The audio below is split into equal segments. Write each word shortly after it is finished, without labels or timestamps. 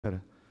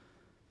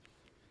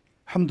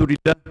الحمد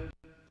لله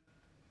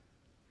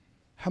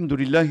الحمد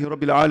لله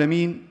رب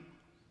العالمين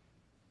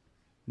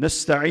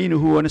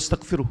نستعينه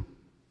ونستغفره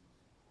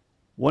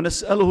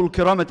ونسأله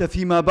الكرامة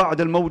فيما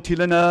بعد الموت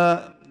لنا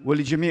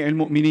ولجميع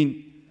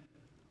المؤمنين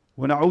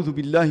ونعوذ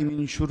بالله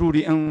من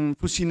شرور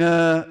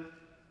أنفسنا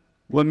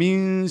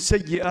ومن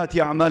سيئات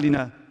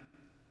أعمالنا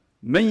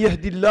من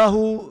يهدي الله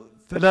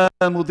فلا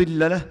مضل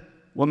له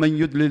ومن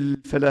يضلل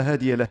فلا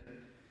هادي له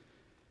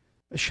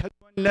أشهد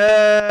أن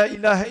لا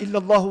إله إلا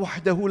الله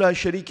وحده لا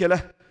شريك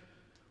له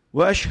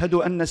وأشهد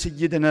أن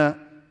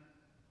سيدنا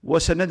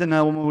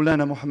وسندنا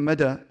ومولانا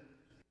محمدا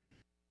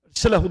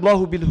أرسله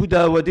الله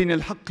بالهدى ودين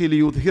الحق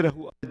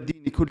ليظهره على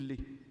الدين كله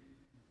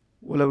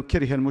ولو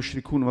كره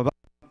المشركون. وبعد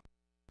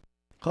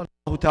قال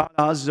الله تعالى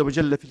عز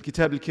وجل في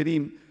الكتاب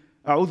الكريم: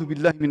 أعوذ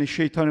بالله من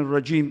الشيطان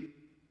الرجيم.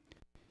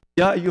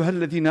 يا أيها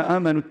الذين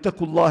آمنوا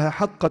اتقوا الله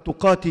حق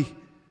تقاته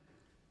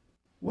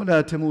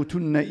ولا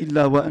تموتن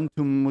إلا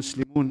وأنتم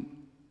مسلمون.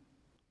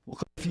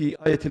 وقال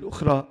في آية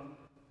الأخرى: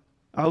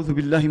 أعوذ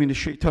بالله من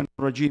الشيطان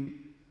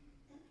الرجيم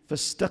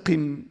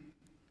فاستقم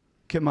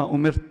كما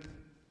أمرت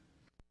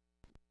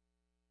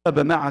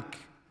معك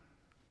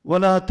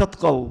ولا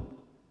تطغوا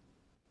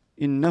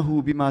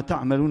إنه بما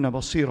تعملون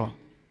بصيرا.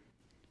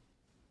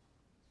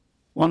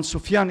 وعن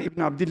سفيان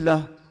بن عبد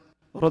الله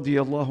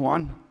رضي الله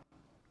عنه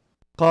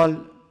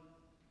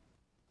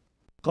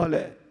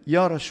قال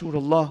يا رسول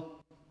الله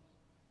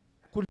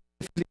قل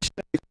في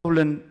الإسلام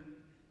قولا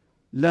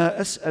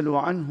لا أسأل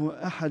عنه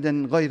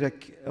أحدا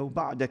غيرك أو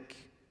بعدك.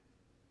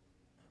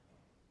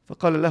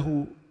 فقال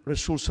له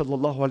رسول صلى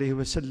الله عليه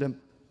وسلم: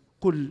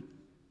 قل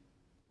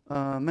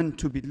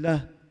آمنت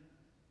بالله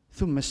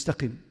ثم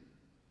استقم.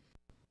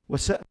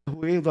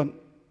 وسأله أيضا: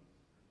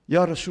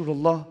 يا رسول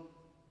الله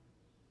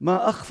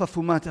ما أخفف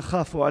ما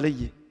تخاف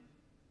عليه؟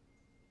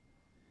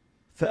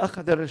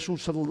 فأخذ الرسول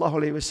صلى الله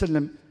عليه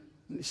وسلم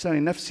من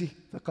لسان نفسه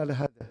فقال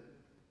هذا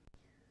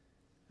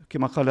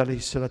كما قال عليه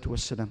الصلاة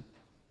والسلام.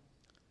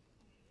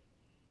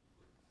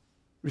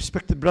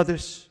 Respected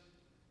brothers,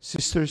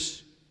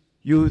 sisters,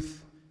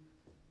 youth,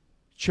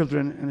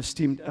 children, and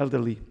esteemed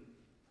elderly,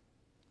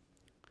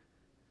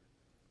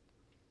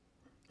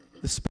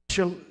 the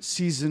special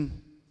season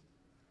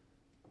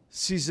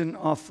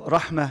of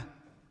Rahmah,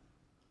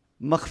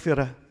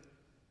 Maghfirah,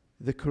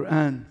 the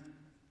Quran,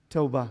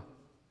 Tawbah,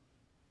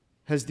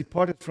 has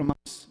departed from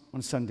us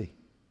on Sunday.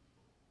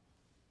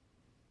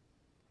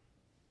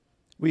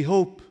 We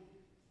hope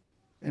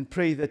and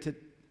pray that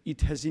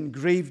it has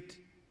engraved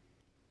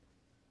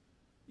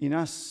in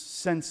us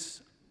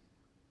sense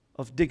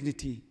of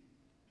dignity,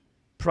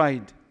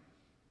 pride,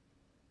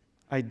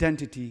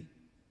 identity,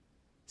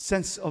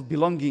 sense of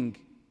belonging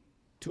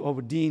to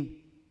our deen,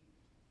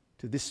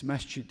 to this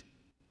masjid,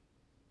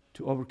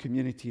 to our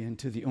community, and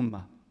to the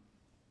ummah.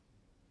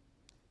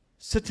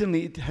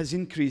 Certainly it has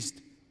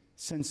increased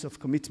sense of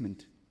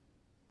commitment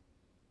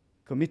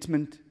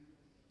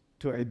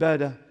to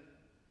ibadah,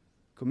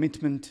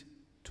 commitment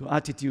to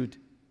attitude,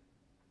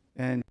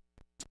 and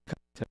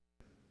character.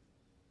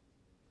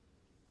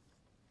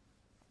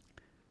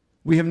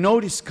 We have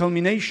noticed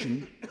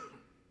culmination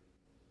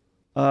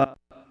of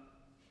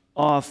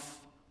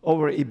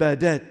our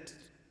ibadat,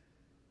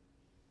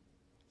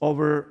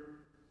 our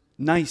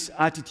nice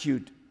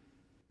attitude,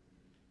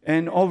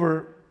 and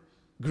our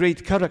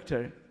great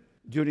character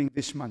during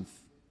this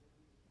month.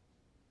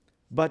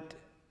 But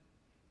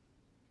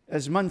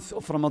as month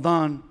of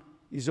Ramadan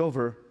is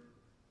over,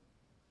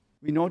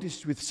 we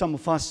noticed with some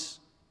of us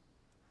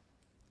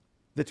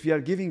that we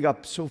are giving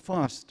up so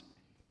fast.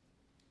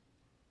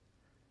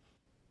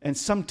 And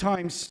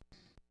sometimes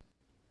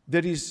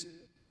there is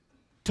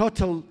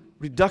total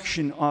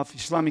reduction of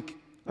Islamic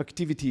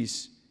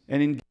activities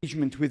and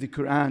engagement with the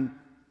Quran,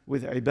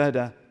 with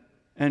ibadah,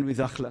 and with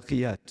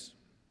akhlaqiyat.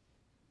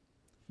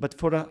 But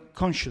for a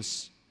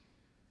conscious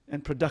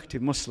and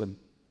productive Muslim,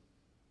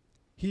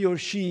 he or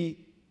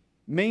she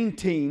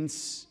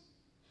maintains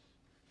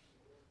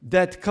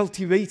that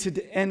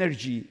cultivated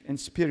energy and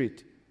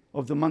spirit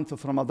of the month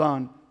of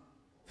Ramadan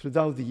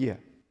throughout the year.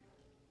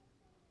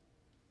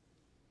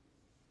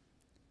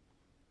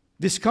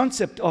 This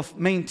concept of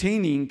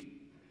maintaining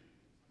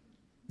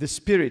the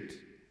spirit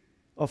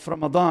of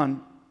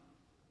Ramadan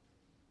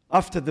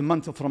after the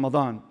month of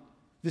Ramadan,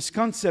 this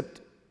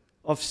concept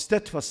of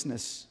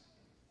steadfastness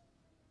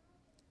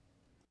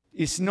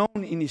is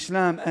known in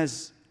Islam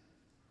as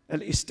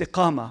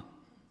al-istiqamah,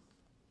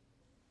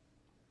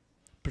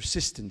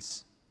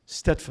 persistence,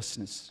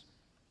 steadfastness.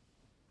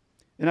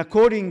 And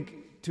according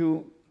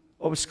to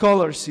our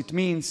scholars, it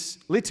means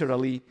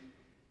literally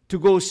to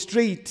go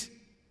straight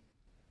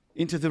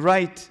into the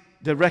right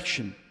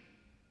direction,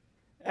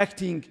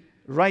 acting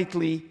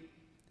rightly,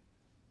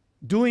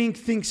 doing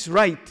things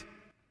right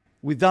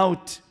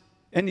without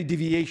any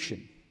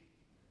deviation.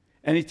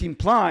 And it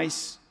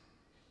implies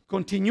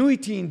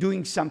continuity in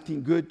doing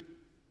something good,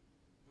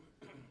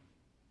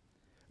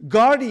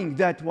 guarding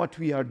that what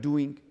we are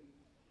doing,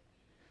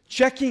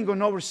 checking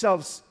on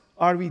ourselves,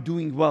 are we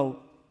doing well,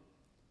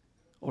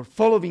 or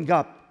following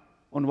up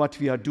on what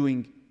we are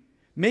doing,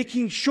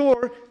 making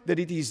sure that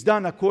it is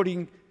done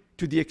according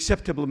to the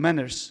acceptable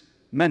manners,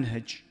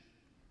 manhaj.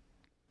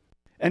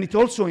 And it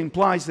also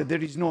implies that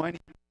there is no any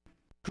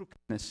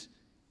crookedness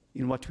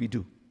in what we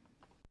do.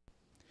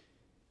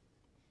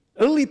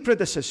 Early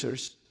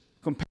predecessors,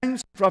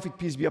 companions of Prophet,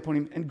 peace be upon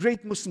him, and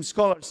great Muslim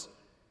scholars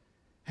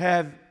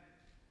have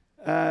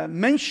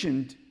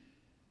mentioned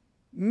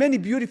many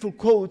beautiful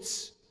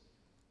quotes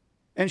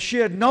and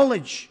shared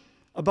knowledge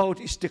about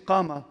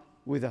istiqamah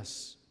with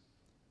us.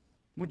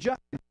 Mujahid,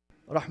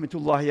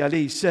 rahmatullahi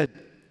alayhi, said,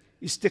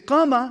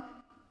 istiqamah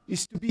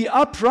is to be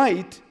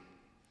upright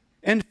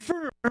and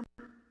firm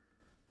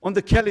on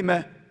the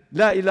kalima,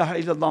 La ilaha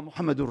illallah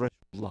Muhammadur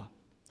Rasulullah,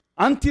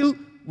 until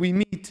we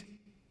meet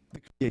the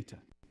Creator.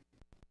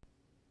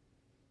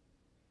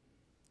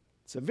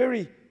 It's a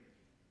very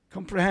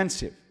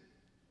comprehensive.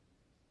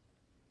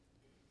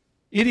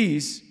 It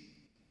is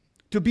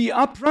to be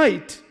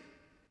upright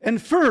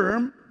and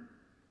firm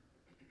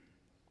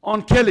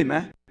on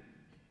kalima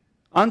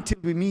until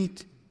we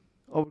meet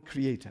our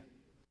Creator.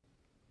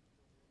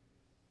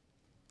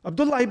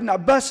 Abdullah ibn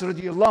Abbas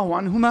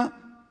radiyallahu anhuma,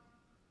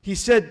 he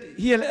said,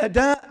 هي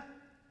الأداء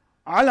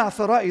على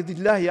فرائض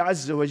الله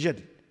عز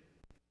وجل.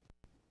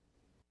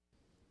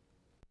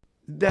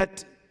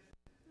 That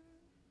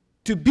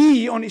to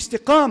be on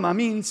istiqamah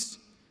means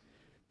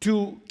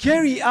to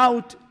carry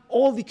out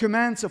all the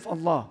commands of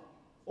Allah,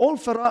 all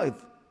fara'id.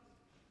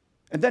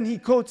 And then he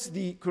quotes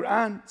the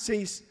Quran,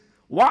 says,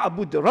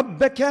 وَعْبُدْ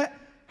رَبَّكَ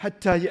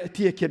حَتَّى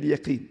يَأْتِيَكَ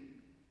الْيَقِينَ.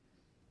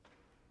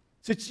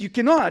 So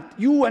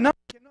you and I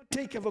cannot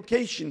take a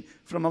vocation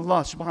from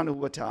Allah subhanahu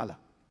wa ta'ala.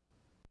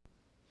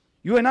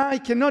 You and I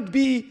cannot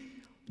be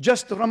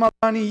just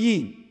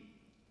Ramadaniyin,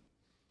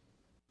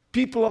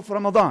 people of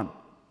Ramadan,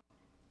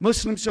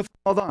 Muslims of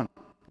Ramadan.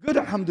 Good,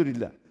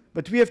 alhamdulillah.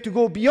 But we have to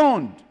go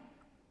beyond.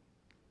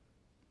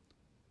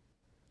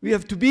 We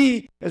have to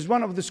be, as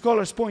one of the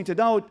scholars pointed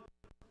out,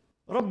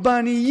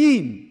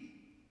 Rabbaniyin.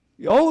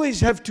 You always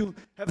have to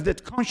have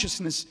that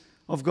consciousness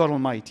of God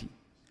Almighty.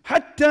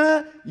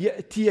 Hatta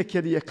ya'tiyaka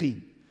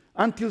al-yaqeen.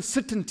 Until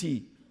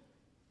certainty,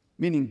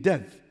 meaning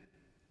death,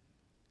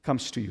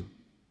 comes to you.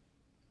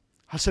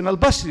 Hassan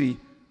al-Basri,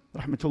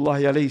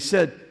 rahmatullahi alayhi,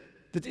 said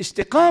that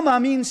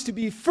istiqamah means to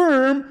be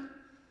firm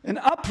and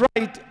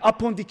upright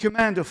upon the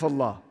command of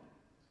Allah.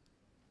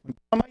 When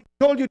Allah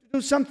told you to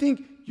do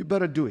something, you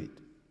better do it.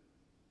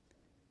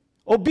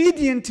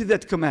 Obedient to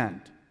that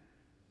command.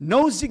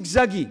 No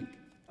zigzagging.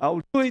 I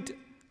will do it,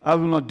 I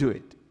will not do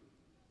it.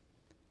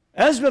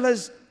 As well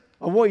as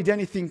avoid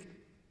anything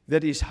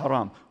that is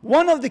haram.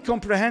 One of the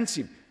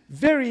comprehensive,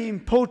 very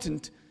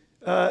important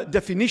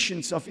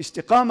definitions of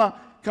istiqamah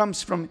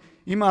comes from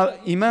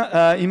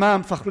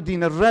Imam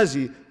Fakhruddin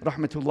al-Razi,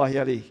 rahmatullahi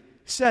alayhi.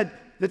 Said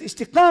that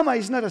istiqamah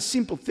is not a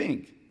simple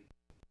thing.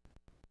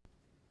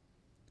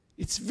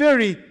 It's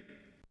very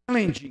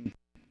challenging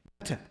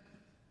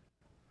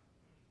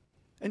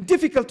and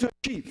difficult to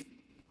achieve.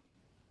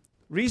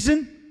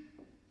 Reason?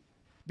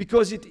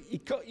 Because it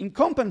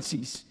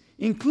encompasses,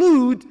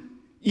 include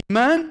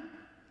iman,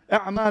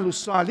 a'malu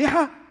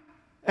salihah,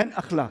 and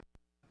akhlaq.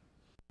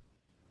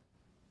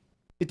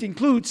 It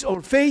includes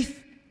our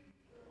faith,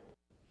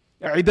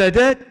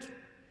 ibadat,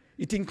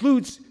 it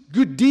includes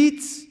good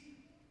deeds,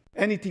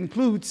 and it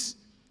includes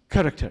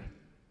character.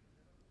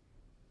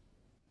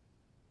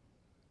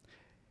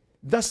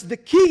 Thus, the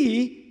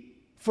key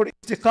for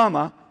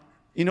istiqamah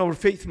in our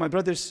faith, my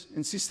brothers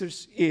and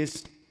sisters,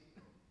 is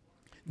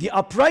the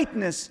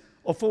uprightness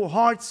of our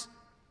hearts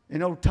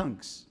and our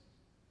tongues.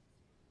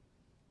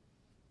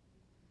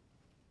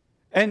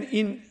 And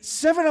in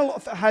several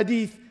of the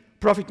hadith,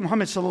 Prophet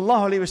Muhammad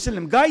sallallahu alaihi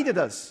wasallam guided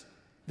us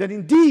that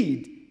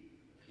indeed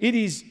it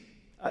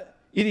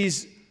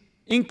is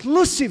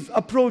inclusive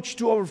approach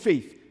to our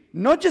faith,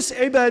 not just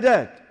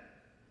ibadat,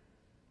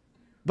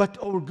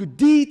 but our good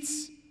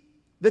deeds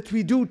that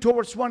we do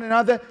towards one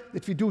another,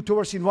 that we do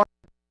towards one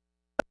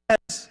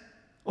another,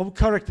 our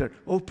character,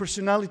 our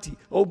personality,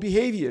 our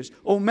behaviors,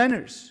 our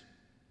manners.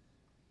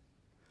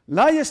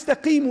 لا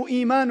يستقيم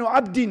إيمان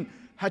عبد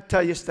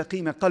حتى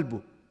يستقيم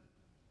قلبه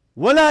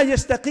ولا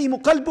يستقيم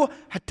قلبه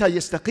حتى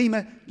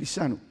يستقيم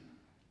لسانه.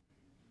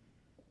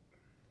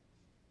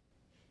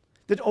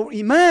 That our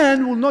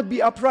iman will not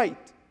be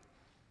upright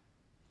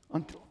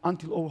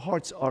until our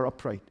hearts are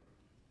upright.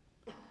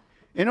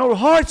 And our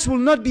hearts will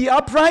not be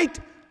upright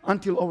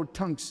until our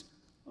tongues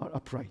are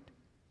upright.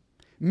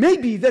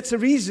 Maybe that's a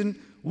reason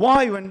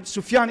why when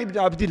Sufyan ibn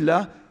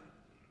Abdullah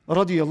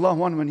radiyallahu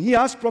anhu, when he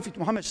asked Prophet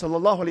Muhammad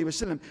sallallahu alayhi wa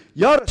sallam,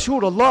 Ya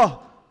Rasulullah,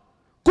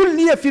 قل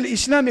لي في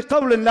الإسلام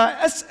قولا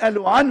لا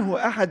أسأل عنه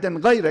أحدا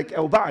غيرك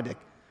أو بعدك.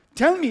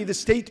 Tell me the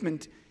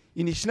statement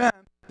in Islam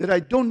that I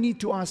don't need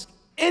to ask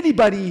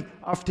anybody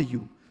after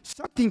you.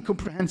 Something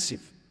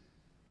comprehensive.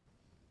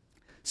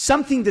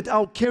 Something that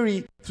I'll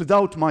carry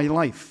throughout my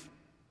life.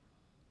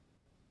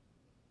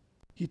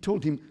 He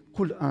told him,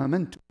 قل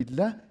آمنت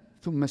بالله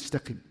ثم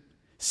استقم.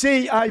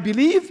 Say, I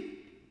believe,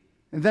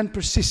 and then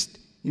persist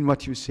in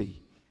what you say.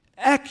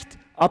 Act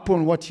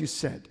upon what you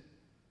said.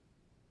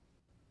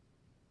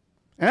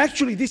 And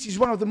actually, this is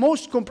one of the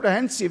most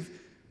comprehensive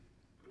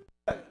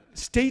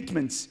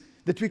statements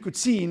that we could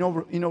see in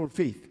our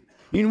faith.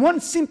 In one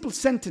simple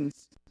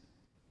sentence,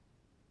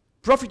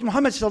 Prophet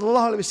Muhammad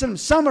sallallahu alaihi wasallam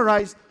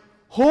summarized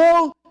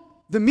all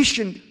the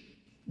mission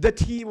that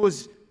he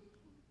was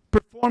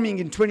performing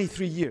in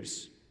 23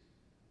 years.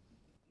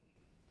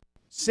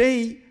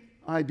 Say,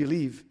 I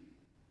believe,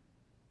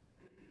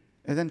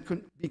 and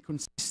then be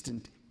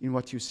consistent in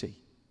what you say.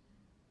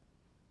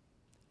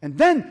 And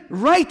then,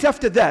 right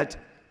after that,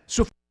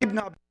 Sufyan ibn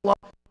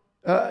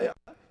Abdullah,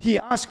 he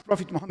asked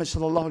Prophet Muhammad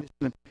sallallahu alaihi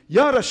wasallam,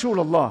 Ya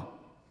Rasulullah,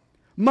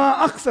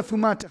 ma akhfafu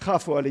ma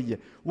takhafu alayya.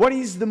 What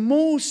is the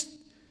most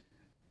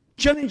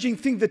challenging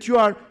thing that you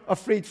are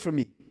afraid for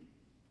me?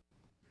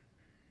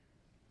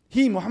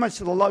 He, Muhammad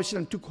sallallahu alaihi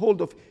wasallam, took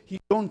hold of his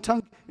own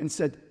tongue and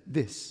said,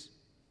 this,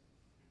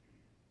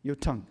 your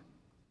tongue.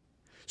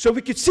 So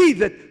we could see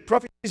that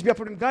Prophet peace be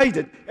upon him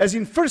guided, as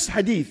in first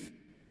hadith,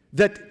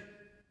 that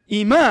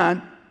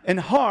iman and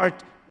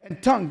heart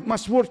and tongue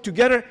must work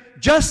together,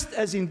 just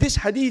as in this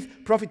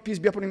hadith, Prophet peace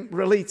be upon him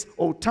relates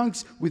our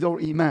tongues with our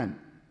iman,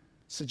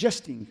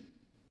 suggesting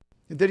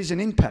that there is an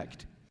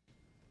impact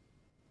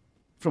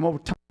from our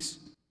tongues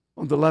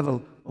on the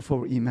level of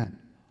our iman.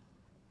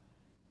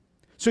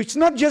 So it's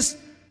not just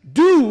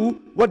do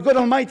what God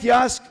Almighty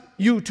asks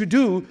you to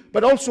do,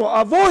 but also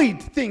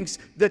avoid things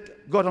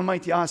that God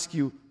Almighty asks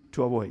you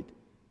to avoid.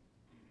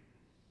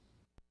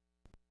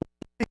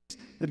 Things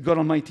that God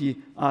Almighty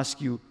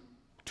asks you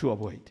to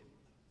avoid.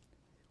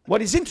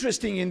 What is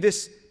interesting in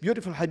this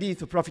beautiful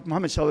hadith of Prophet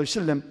Muhammad sallallahu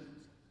alaihi wasallam,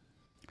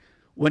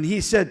 when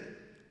he said,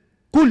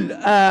 "Qul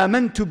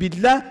amantu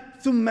billah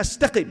thumma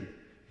istaqim,"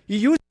 he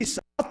used this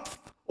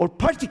or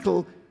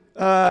particle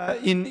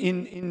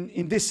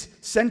in this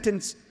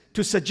sentence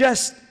to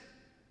suggest,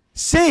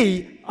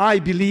 say, I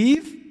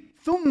believe,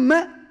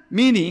 thumma,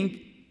 meaning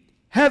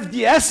have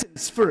the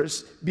essence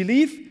first,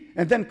 belief,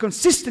 and then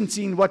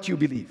consistency in what you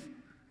believe.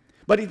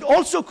 But it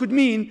also could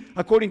mean,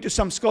 according to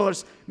some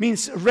scholars,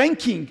 means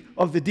ranking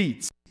of the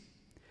deeds.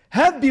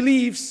 Have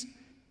beliefs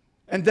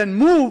and then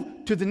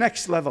move to the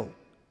next level.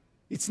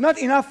 It's not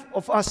enough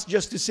of us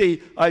just to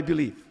say, I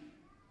believe.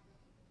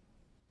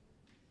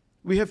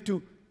 We have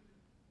to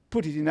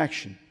put it in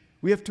action.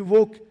 We have to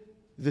walk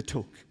the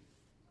talk.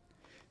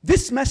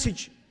 This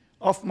message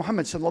of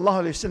Muhammad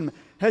sallallahu alaihi wasallam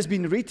has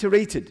been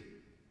reiterated,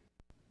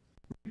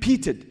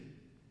 repeated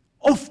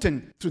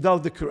often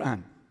throughout the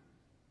Quran.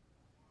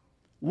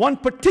 One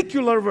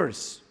particular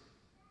verse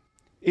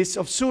is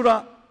of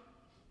Surah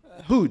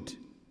Hud.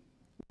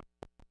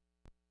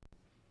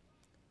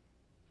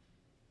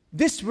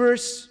 This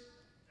verse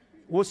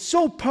was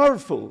so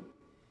powerful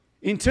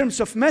in terms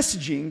of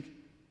messaging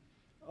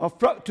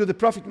to the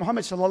Prophet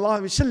Muhammad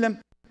sallallahu alaihi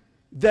wasallam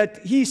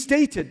that he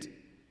stated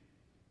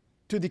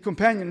to the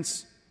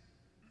companions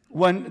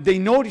when they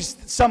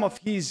noticed some of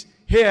his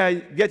hair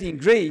getting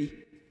gray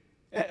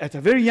at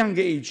a very young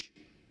age.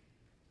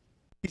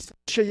 He said,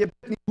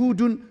 "Shayyabni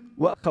Hudun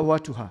wa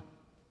akhawatuha."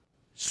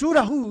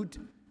 Surah Hud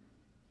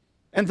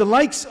and the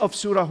likes of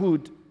Surah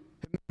Hud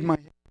have made my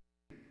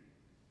hair.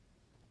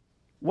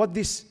 What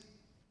this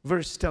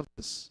verse tells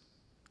us,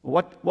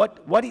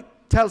 what it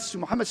tells to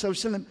Muhammad sallallahu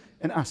alaihi wasallam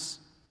and us.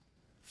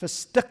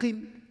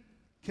 فَاسْتَقِمْ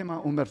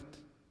كَمَا أُمِرْتَ,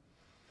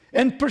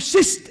 and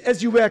persist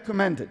as you were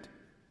commanded.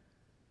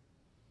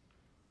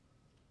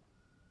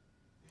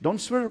 Don't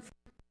swerve.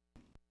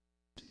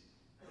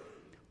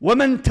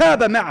 وَمَنْ تَابَ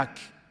مَعَكَ,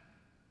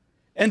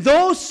 and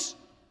those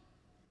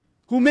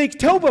who make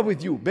tawbah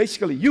with you,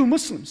 basically you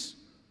Muslims,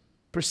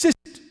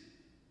 persist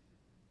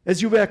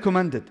as you were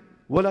commanded.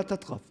 وَلَا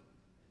تَطْغَفْ,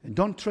 and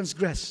don't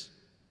transgress.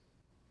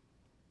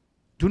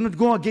 Do not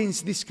go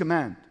against this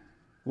command.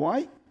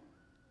 Why?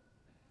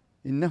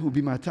 إِنَّهُ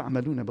بِمَا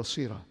تَعْمَلُونَ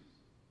بَصِيرًا,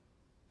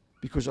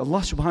 because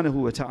Allah subhanahu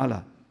wa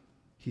ta'ala,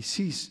 He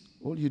sees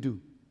all you do.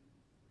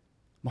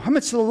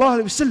 Muhammad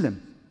sallallahu alaihi wasallam,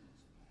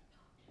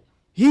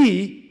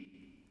 he,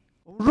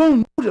 our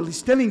role model,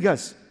 is telling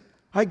us,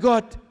 I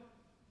got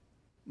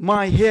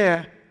my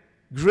hair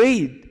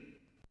grayed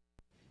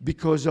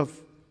because of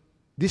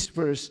this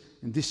verse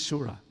and this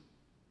surah.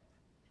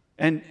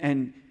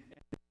 And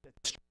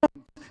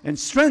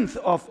strength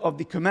of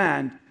the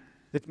command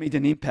that made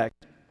an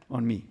impact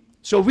on me.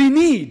 So we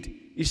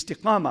need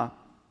istiqamah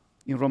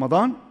in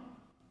Ramadan,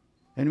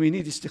 and we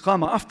need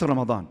istiqamah after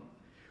Ramadan.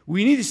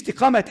 We need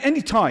istiqamah at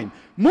any time.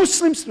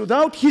 Muslims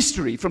throughout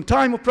history, from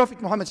time of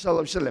Prophet Muhammad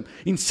sallallahu alaihi wasallam,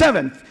 in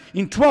 7th,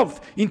 in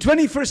 12th, in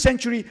 21st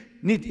century,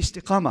 need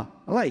istiqamah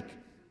alike.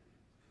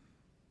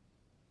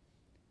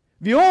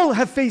 We all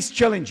have faced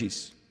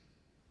challenges.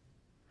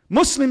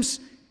 Muslims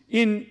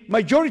in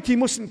majority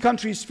Muslim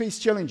countries face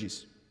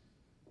challenges.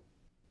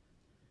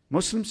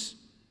 Muslims,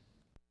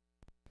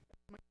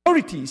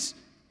 minorities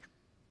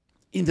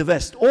in the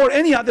West or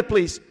any other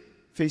place,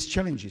 face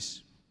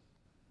challenges.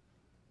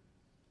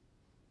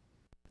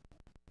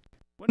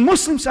 When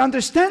Muslims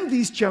understand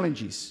these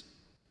challenges,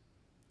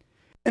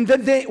 and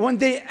that when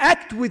they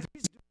act with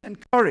wisdom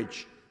and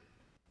courage,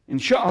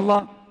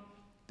 inshallah,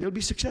 they'll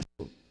be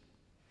successful.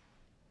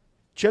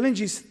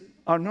 Challenges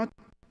are not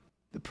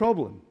the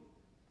problem.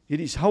 It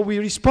is how we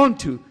respond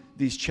to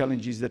these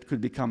challenges that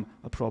could become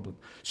a problem.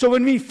 So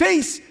when we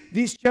face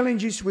these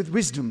challenges with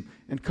wisdom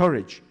and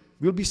courage,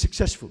 we'll be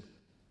successful.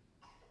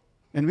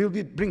 And we'll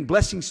bring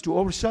blessings to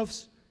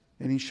ourselves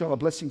and inshallah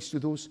blessings to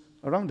those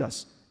around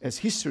us, as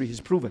history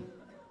has proven.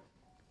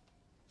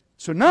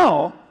 So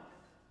now,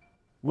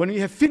 when we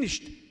have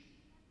finished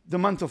the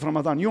month of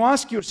Ramadan, you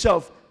ask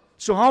yourself,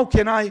 so how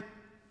can I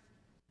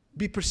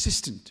be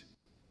persistent?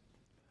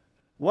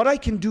 What I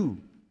can do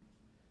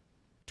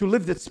to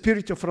live that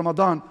spirit of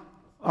Ramadan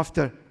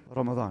after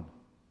Ramadan?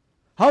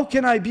 How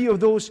can I be of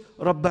those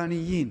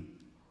Rabbaniyin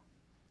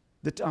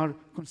that are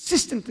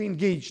consistently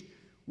engaged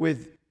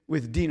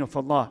with deen of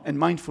Allah and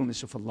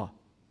mindfulness of Allah?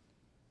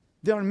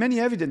 There are many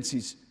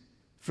evidences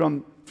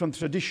from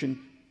tradition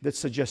that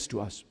suggest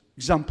to us.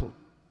 Example,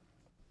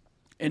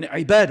 in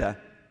ibadah,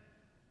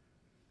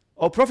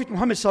 our Prophet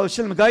Muhammad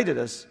ﷺ guided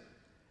us,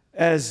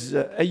 as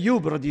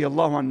Ayyub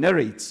radiallahu anh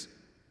narrates,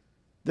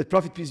 that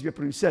Prophet, peace be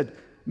upon him, said,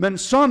 من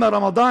صام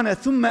رمضان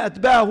ثم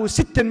أتبعه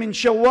ستا من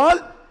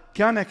شوال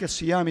كان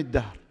كصيام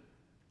الدهر.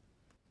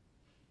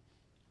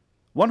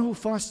 One who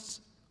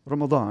fasts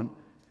Ramadan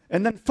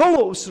and then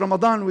follows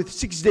Ramadan with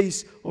 6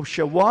 days of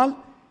Shawwal,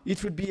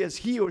 it would be as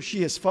he or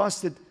she has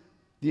fasted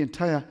the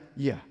entire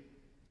year.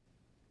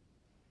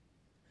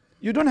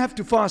 You don't have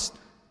to fast,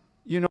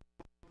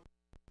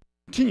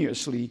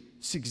 continuously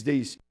 6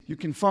 days. You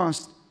can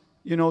fast,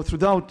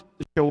 throughout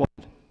the Shawwal.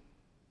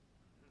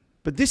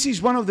 But this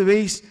is one of the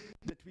ways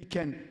that we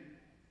can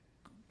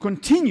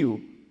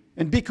continue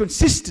and be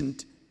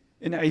consistent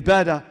in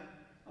ibadah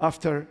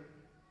after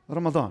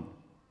Ramadan.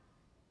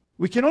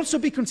 We can also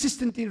be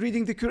consistent in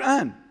reading the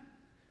Quran.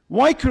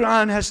 Why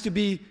Quran has to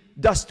be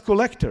dust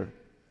collector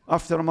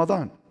after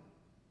Ramadan?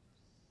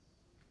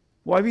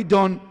 Why we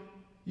don't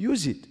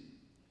use it?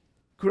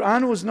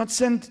 Quran was not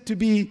sent to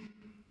be,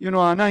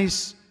 a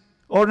nice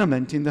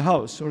ornament in the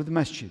house or the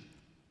masjid.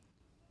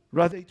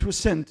 Rather, it was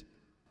sent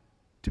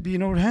to be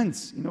in our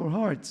hands, in our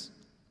hearts,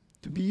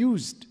 to be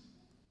used,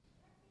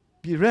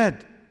 be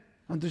read,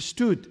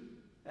 understood,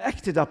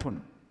 acted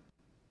upon.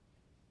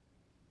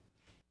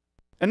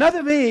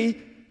 Another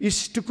way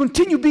is to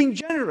continue being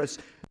generous.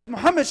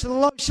 Muhammad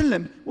sallallahu alaihi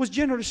wasallam was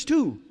generous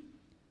too.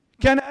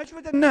 كان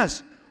أجود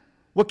الناس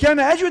وكان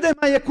أجود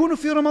ما يكون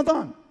في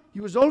رمضان.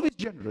 He was always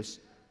generous,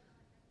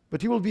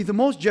 but he will be the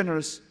most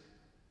generous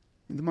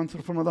in the month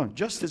of Ramadan,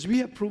 just as we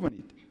have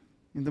proven it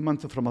in the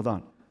month of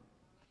Ramadan.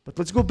 But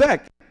let's go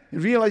back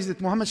and realize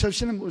that Muhammad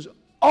sallallahu alaihi wasallam was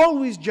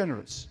always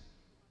generous.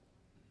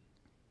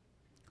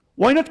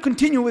 Why not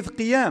continue with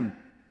qiyam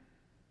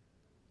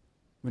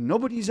when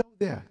nobody is out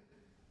there?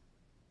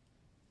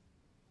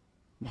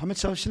 Muhammad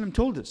sallallahu alaihi wasallam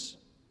told us,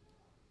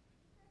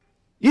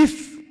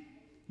 if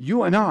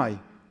you and I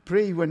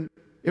pray when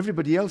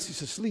everybody else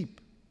is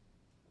asleep,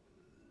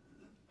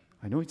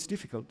 I know it's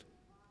difficult.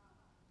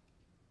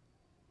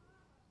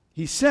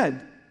 He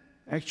said,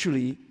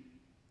 actually,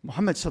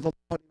 Muhammad sallallahu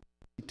alaihi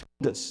wasallam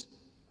told us,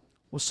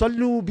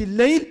 وَصَلُّوا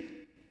بِاللَّيْلِ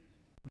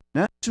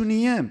نَاسُ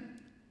نِيَامٍ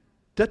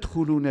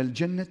تَدْخُلُونَ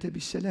الْجَنَّةَ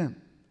بِالسَّلَامِ.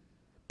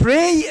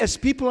 Pray as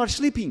people are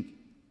sleeping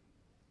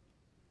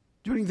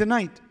during the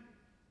night.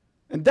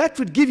 And that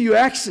would give you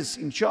access,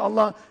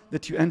 inshallah,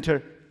 that you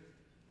enter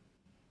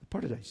the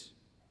paradise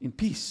in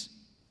peace.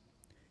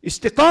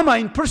 Istiqamah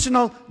in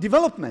personal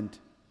development.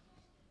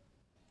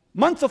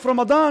 Month of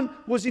Ramadan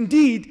was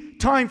indeed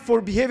time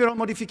for behavioral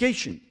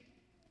modification.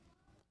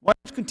 Why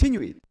not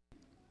continue it?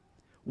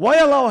 Why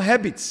allow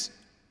habits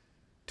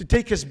to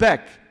take us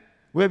back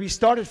where we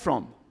started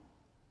from?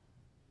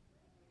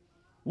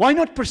 Why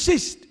not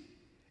persist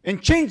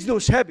and change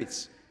those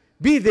habits?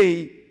 Be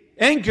they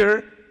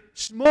anger,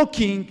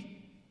 smoking,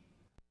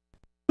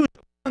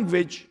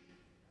 language,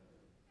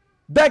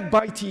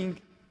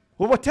 backbiting,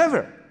 or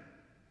whatever.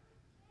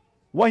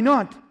 Why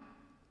not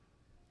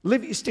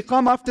live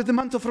istiqamah after the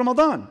month of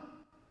Ramadan?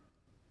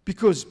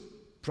 Because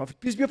Prophet,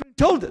 peace be upon him,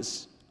 told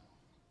us,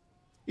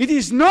 it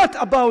is not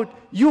about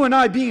you and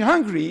I being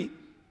hungry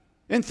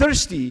and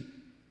thirsty.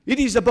 It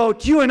is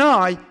about you and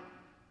I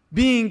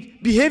being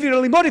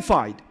behaviorally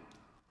modified.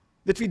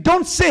 That we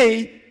don't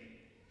say,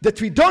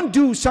 that we don't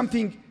do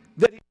something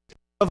that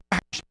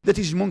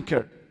is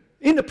munkar,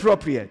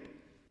 inappropriate.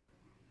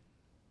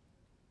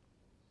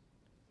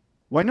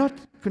 Why not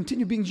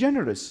continue being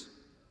generous?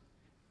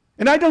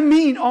 And I don't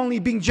mean only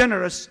being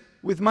generous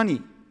with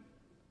money.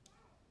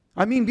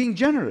 I mean being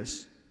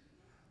generous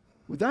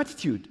with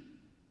attitude,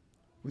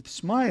 with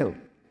smile,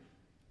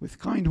 with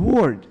kind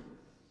word.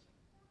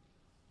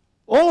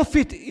 All of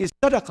it is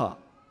sadaqah.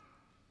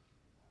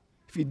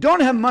 If we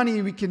don't have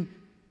money, we can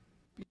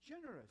be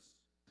generous.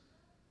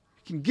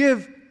 We can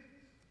give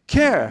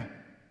care.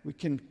 We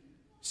can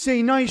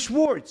say nice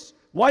words.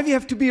 Why we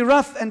have to be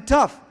rough and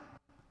tough?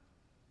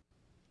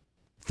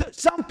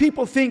 Some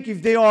people think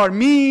if they are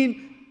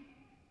mean,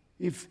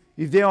 if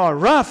they are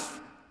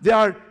rough, they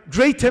are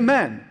greater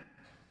men.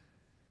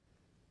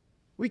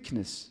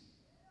 Weakness.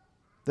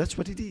 That's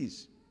what it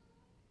is.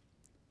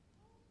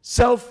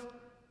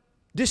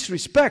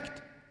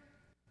 Self-disrespect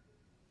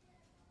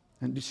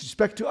and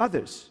disrespect to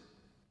others.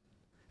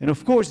 And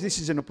of course, this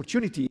is an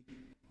opportunity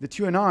that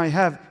you and I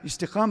have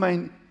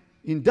istiqamah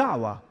in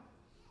da'wah.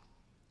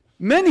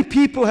 Many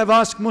people have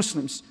asked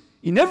Muslims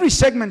in every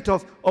segment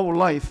of our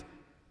life,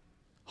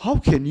 how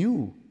can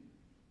you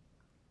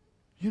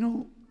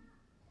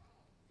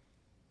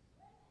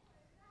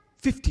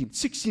 15,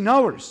 16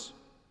 hours,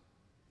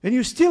 and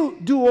you still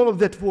do all of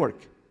that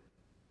work?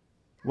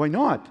 Why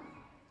not?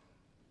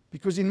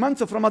 Because in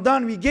month of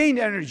Ramadan, we gain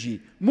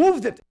energy,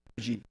 move that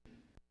energy,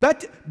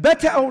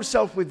 better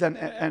ourselves with that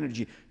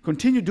energy,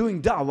 continue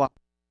doing da'wah.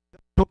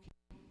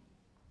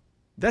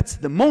 That's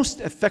the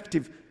most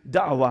effective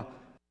da'wah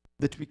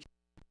that we can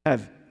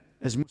have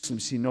as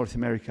Muslims in North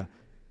America.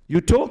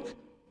 You talk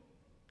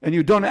and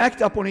you don't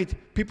act upon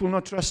it, people will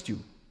not trust you.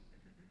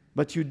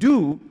 But you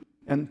do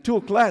and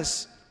talk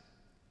less,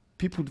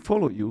 people will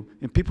follow you,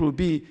 and people will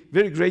be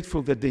very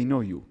grateful that they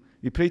know you.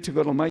 We pray to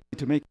God Almighty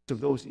to make us of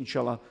those,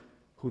 inshallah,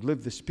 who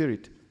live the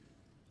spirit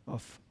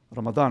of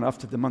Ramadan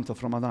after the month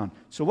of Ramadan.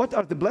 So what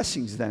are the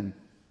blessings then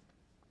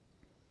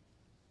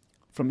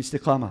from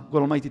istiqamah?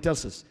 God Almighty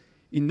tells us,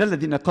 إِنَّ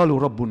الَّذِينَ قَالُوا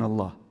رَبُّنَا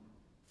اللَّهُ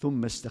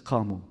ثُمَّ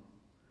اسْتَقَامُوا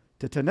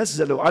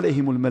تَتَنَزَّلُ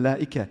عَلَيْهِمُ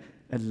الْمَلَائِكَةُ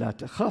أَلَّا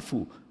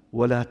تَخَافُوا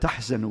وَلَا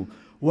تَحْزَنُوا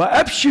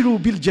وَأَبْشِرُوا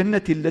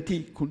بِالْجَنَّةِ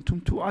الَّتِي كُنْتُمْ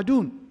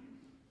تُوعَدُونَ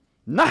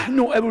نحن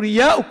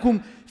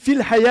أولياؤكم في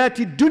الحياة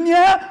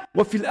الدنيا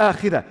وفي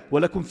الآخرة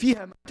ولكم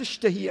فيها ما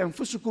تشتهي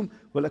أنفسكم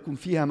ولكم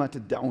فيها ما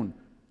تدعون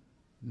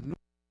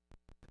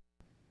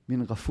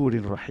من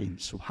غفور رحيم.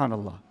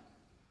 Subhanallah.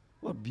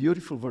 What a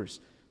beautiful verse.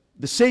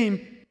 The same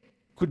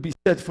could be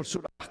said for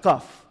Surah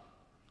Ahqaf.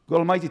 God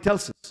Almighty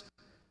tells us,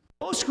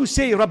 those who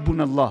say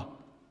Rabbuna Allah,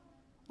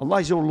 Allah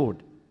is our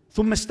Lord,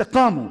 ثم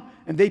استقاموا,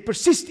 and they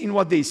persist in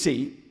what they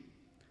say,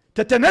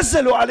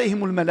 تتنزل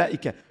عليهم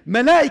الملائكة,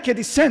 malaika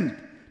descend,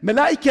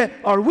 malaika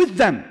are with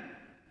them,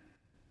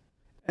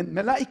 and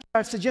malaika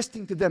are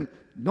suggesting to them,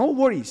 no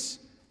worries,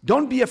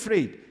 don't be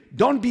afraid,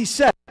 don't be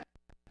sad.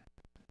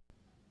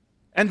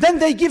 And then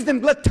they give them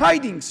glad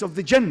tidings of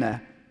the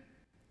Jannah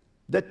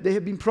that they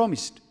have been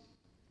promised.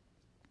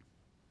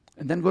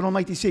 And then God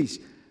Almighty says,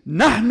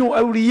 نحن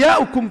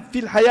أولياؤكم في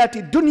الحياة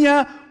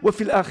الدنيا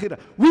وفي الآخرة.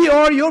 We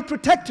are your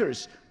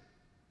protectors.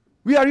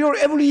 We are your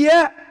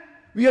awliya.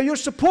 We are your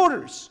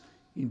supporters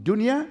in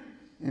dunya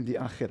and the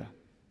akhirah.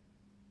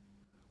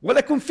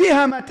 وَلَكُمْ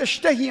فِيهَا مَا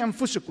تَشْتَهِي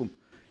أَنفُسُكُمْ.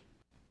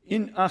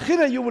 In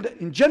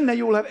akhirah, in Jannah,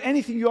 you will have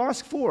anything you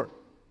ask for.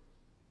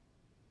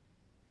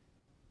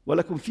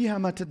 وَلَكُمْ فِيهَا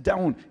مَا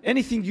تَدَّعُونَ.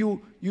 Anything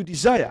you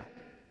desire.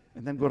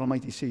 And then God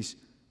Almighty says,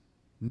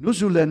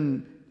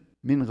 نُزُلًا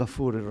مِنْ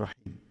غَفُورٍ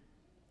رَحِيمٍ.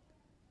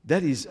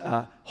 That is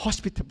a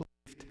hospitable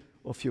gift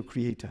of your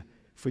Creator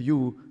for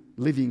you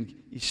living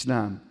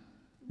Islam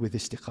with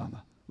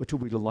istiqamah.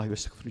 وتوبوا إلى الله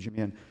واستغفروا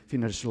جميعا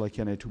فإن رسول الله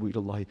كان يتوب إلى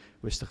الله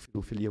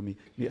ويستغفره في اليوم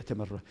 100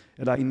 مرة.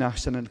 ألا إن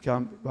أحسن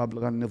الكلام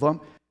وأبلغ النظام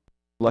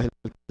الله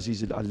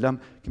العزيز العلام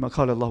كما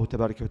قال الله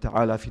تبارك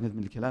وتعالى في نظم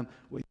الكلام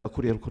وإذا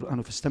قرئ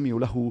القرآن فاستمعوا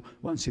له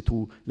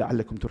وأنصتوا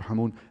لعلكم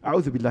ترحمون.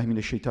 أعوذ بالله من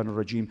الشيطان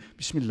الرجيم.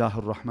 بسم الله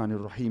الرحمن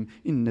الرحيم.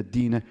 إن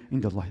الدين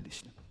عند الله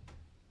الإسلام.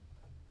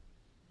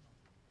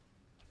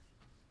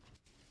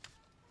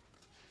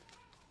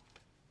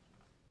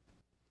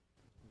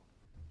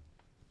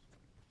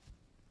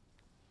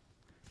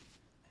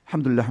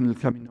 الحمد لله حمد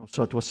الكامل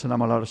والصلاة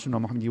والسلام على رسولنا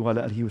محمد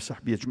وعلى آله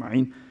وصحبه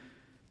أجمعين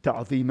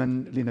تعظيما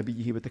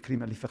لنبيه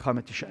وتكريما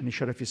لفخامة شأن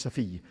شرف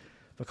صفيه.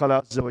 فقال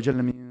عز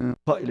وجل من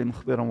قائل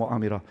مخبرا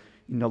وآمرا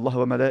إن الله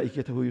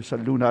وملائكته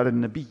يصلون على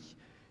النبي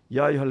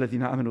يا أيها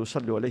الذين آمنوا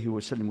صلوا عليه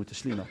وسلموا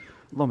تسليما.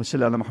 اللهم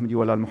صل على محمد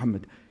وعلى آل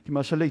محمد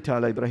كما صليت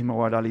على إبراهيم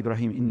وعلى آل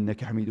إبراهيم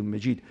إنك حميد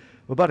مجيد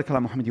وبارك على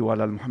محمد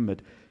وعلى آل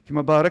محمد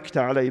كما باركت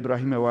على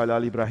إبراهيم وعلى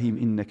آل إبراهيم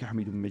إنك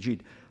حميد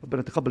مجيد.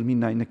 ربنا تقبل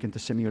منا إنك أنت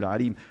السميع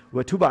العليم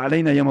وتب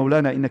علينا يا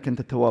مولانا إنك أنت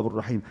التواب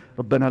الرحيم.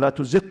 ربنا لا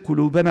تزغ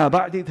قلوبنا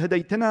بعد إذ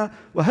هديتنا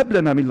وهب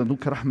لنا من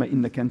لدنك رحمة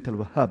إنك أنت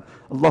الوهاب.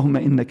 اللهم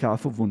إنك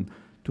عفو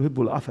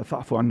تحب العفو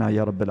فاعف عنا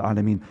يا رب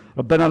العالمين.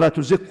 ربنا لا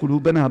تزغ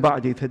قلوبنا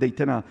بعد إذ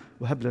هديتنا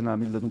وهب لنا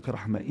من لدنك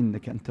رحمة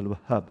إنك أنت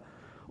الوهاب.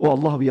 Oh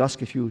Allah, we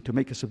ask of you to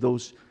make us of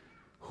those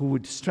who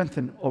would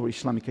strengthen our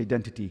Islamic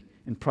identity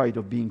and pride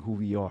of being who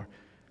we are.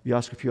 We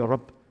ask of you, Ya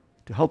Rabb,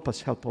 to help us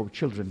help our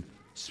children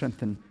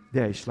strengthen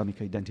their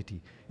Islamic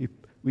identity.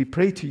 We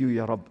pray to you,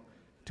 Ya Rabb,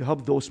 to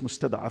help those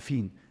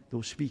mustada'afin,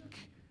 those weak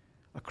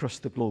across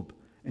the globe,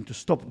 and to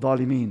stop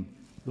dhalimeen,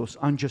 those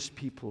unjust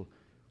people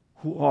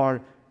who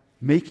are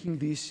making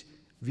these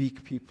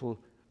weak people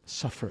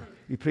suffer.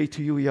 We pray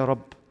to you, Ya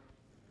Rabb,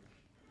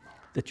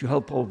 that you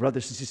help our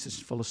brothers and sisters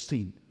in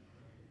Palestine,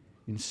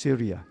 in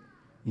Syria,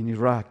 in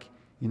Iraq,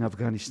 in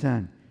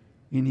Afghanistan,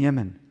 in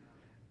Yemen,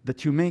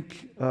 that you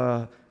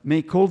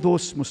make all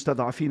those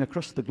mustada'afin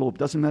across the globe,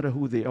 doesn't matter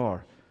who they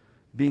are,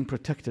 being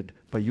protected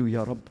by you,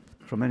 Ya Rabb,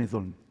 from any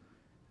dhulm.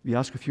 We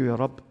ask of you, Ya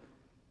Rabb,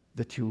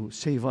 that you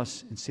save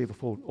us and save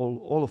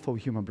all of our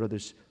human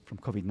brothers from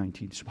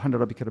COVID-19. Subhana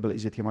rabbika rabbil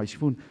izzati amma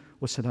yasifun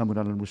wa salamun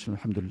ala al-mursalin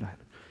alhamdulillah.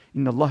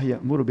 إن الله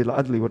يأمر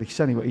بالعدل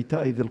والإحسان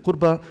وإيتاء ذي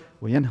القربى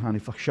وينهى عن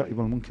الفحشاء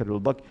والمنكر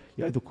والبغي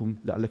يعظكم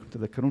لعلكم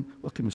تذكرون وأقيموا